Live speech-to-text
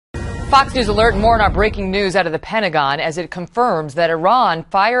Fox News Alert, more on our breaking news out of the Pentagon as it confirms that Iran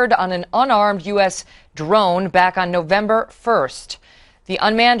fired on an unarmed U.S. drone back on November 1st. The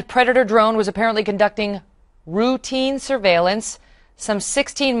unmanned Predator drone was apparently conducting routine surveillance some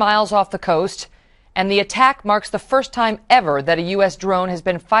 16 miles off the coast, and the attack marks the first time ever that a U.S. drone has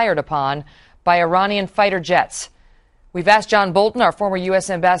been fired upon by Iranian fighter jets. We've asked John Bolton, our former U.S.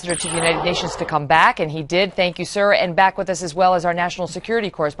 ambassador to the United Nations, to come back, and he did. Thank you, sir. And back with us as well as our national security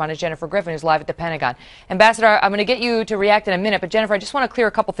correspondent, Jennifer Griffin, who's live at the Pentagon. Ambassador, I'm going to get you to react in a minute, but Jennifer, I just want to clear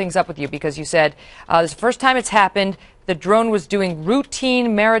a couple things up with you because you said this is the first time it's happened. The drone was doing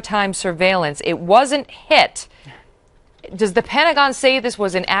routine maritime surveillance. It wasn't hit. Does the Pentagon say this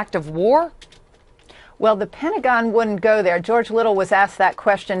was an act of war? Well, the Pentagon wouldn't go there. George Little was asked that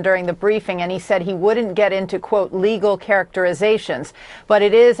question during the briefing, and he said he wouldn't get into, quote, legal characterizations. But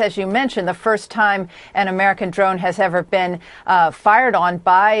it is, as you mentioned, the first time an American drone has ever been fired on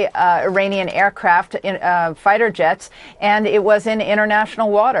by Iranian aircraft, fighter jets, and it was in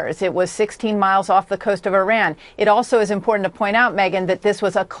international waters. It was 16 miles off the coast of Iran. It also is important to point out, Megan, that this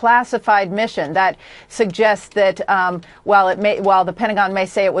was a classified mission. That suggests that while the Pentagon may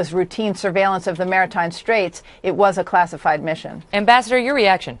say it was routine surveillance of the maritime Straits, it was a classified mission. Ambassador, your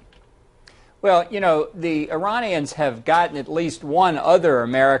reaction? Well, you know, the Iranians have gotten at least one other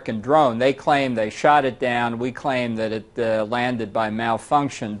American drone. They claim they shot it down. We claim that it landed by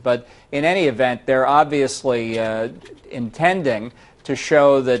malfunction. But in any event, they're obviously intending to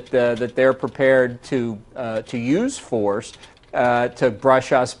show that that they're prepared to use force to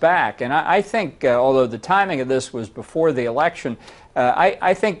brush us back. And I think, although the timing of this was before the election,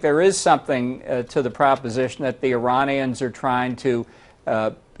 I think there is something to the proposition that the Iranians are trying to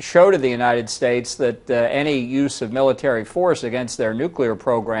show to the United States that any use of military force against their nuclear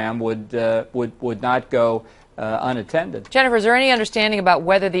program would not go unattended. Jennifer, is there any understanding about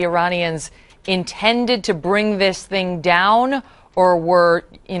whether the Iranians intended to bring this thing down or were,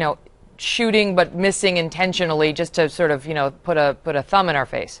 shooting but missing intentionally just to sort of, put a thumb in our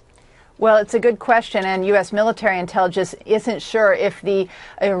face? Well, it's a good question, and U.S. military intelligence isn't sure if the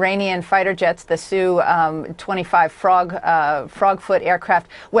Iranian fighter jets, the Su-25 Frogfoot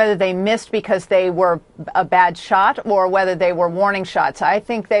aircraft, whether they missed because they were a bad shot or whether they were warning shots. I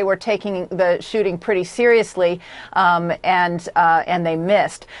think they were taking the shooting pretty seriously, and they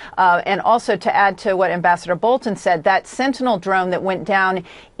missed. And also, to add to what Ambassador Bolton said, that Sentinel drone that went down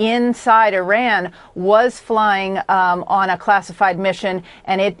inside Iran was flying on a classified mission,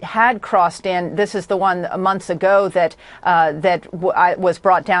 and it had crossed in. This is the one months ago that was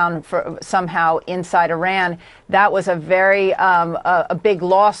brought down somehow inside Iran. That was a very a big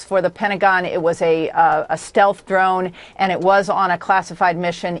loss for the Pentagon. It was a stealth drone, and it was on a classified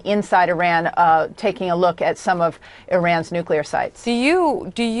mission inside Iran, taking a look at some of Iran's nuclear sites. Do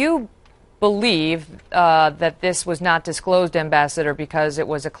you believe that this was not disclosed, Ambassador, because it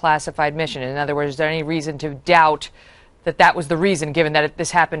was a classified mission? In other words, is there any reason to doubt that was the reason, given that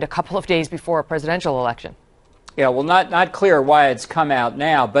this happened a couple of days before a presidential election? Yeah, well, not clear why it's come out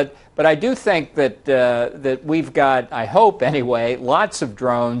now, but I do think that we've got, I hope anyway, lots of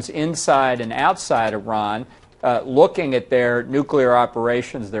drones inside and outside Iran looking at their nuclear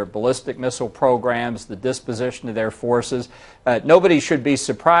operations, their ballistic missile programs, the disposition of their forces. Nobody should be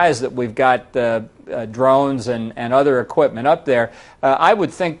surprised that we've got drones and other equipment up there. I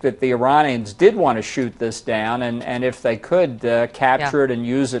would think that the Iranians did want to shoot this down, and if they could, capture it and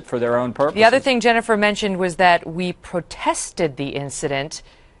use it for their own purposes. The other thing Jennifer mentioned was that we protested the incident.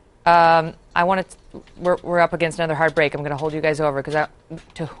 We're up against another hard break. I'm going to hold you guys over because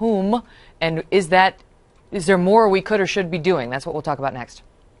to whom, and is there more we could or should be doing? That's what we'll talk about next.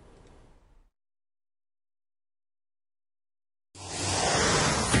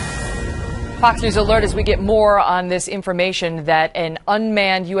 Fox News Alert as we get more on this information that an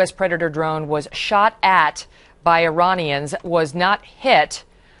unmanned U.S. Predator drone was shot at by Iranians, was not hit,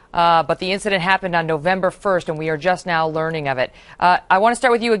 but the incident happened on November 1st, and we are just now learning of it. I want to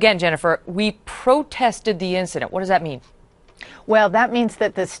start with you again, Jennifer. We protested the incident. What does that mean? Well, that means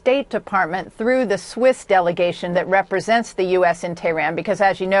that the State Department, through the Swiss delegation that represents the U.S. in Tehran, because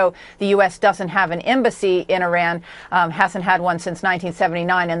as you know, the U.S. doesn't have an embassy in Iran, hasn't had one since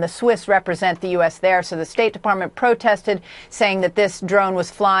 1979, and the Swiss represent the U.S. there. So the State Department protested, saying that this drone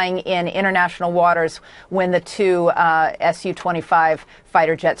was flying in international waters when the two Su-25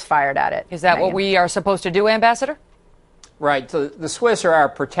 fighter jets fired at it. Is that what we are supposed to do, Ambassador? Right. So the Swiss are our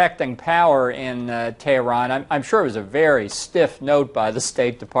protecting power in Tehran. I'm sure it was a very stiff note by the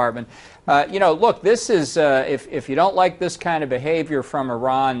State Department. Look, this is, if you don't like this kind of behavior from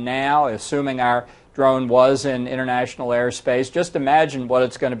Iran now, assuming our drone was in international airspace. Just imagine what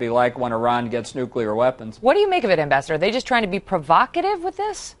it's going to be like when Iran gets nuclear weapons. What do you make of it, Ambassador? Are they just trying to be provocative with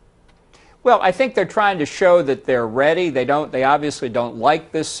this? Well, I think they're trying to show that they're ready. They obviously don't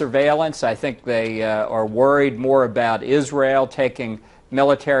like this surveillance. I think they are worried more about Israel taking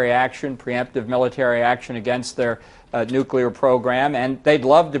military action, preemptive military action against their nuclear program, and they'd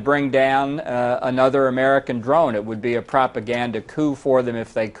love to bring down another American drone. It would be a propaganda coup for them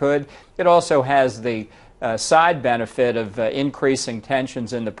if they could. It also has the side benefit of increasing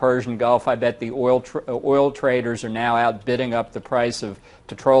tensions in the Persian Gulf. I bet the oil traders are now out bidding up the price of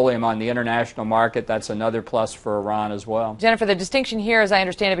petroleum on the international market. That's another plus for Iran as well. Jennifer, the distinction here, as I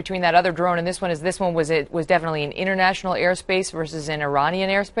understand it, between that other drone and this one is was definitely in international airspace versus in Iranian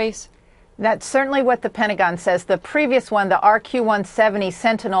airspace? That's certainly what the Pentagon says. The previous one, the RQ-170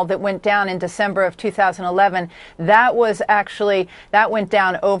 Sentinel that went down in December of 2011, that went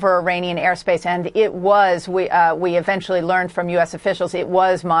down over Iranian airspace, and it was, we eventually learned from U.S. officials, it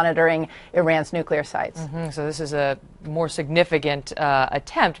was monitoring Iran's nuclear sites. So this is a more significant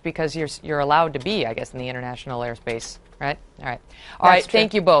attempt because you're allowed to be, I guess, in the international airspace, right? All right. All right.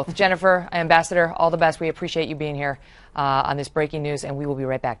 Thank you both. Jennifer, Ambassador, all the best. We appreciate you being here on this breaking news, and we will be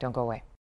right back. Don't go away.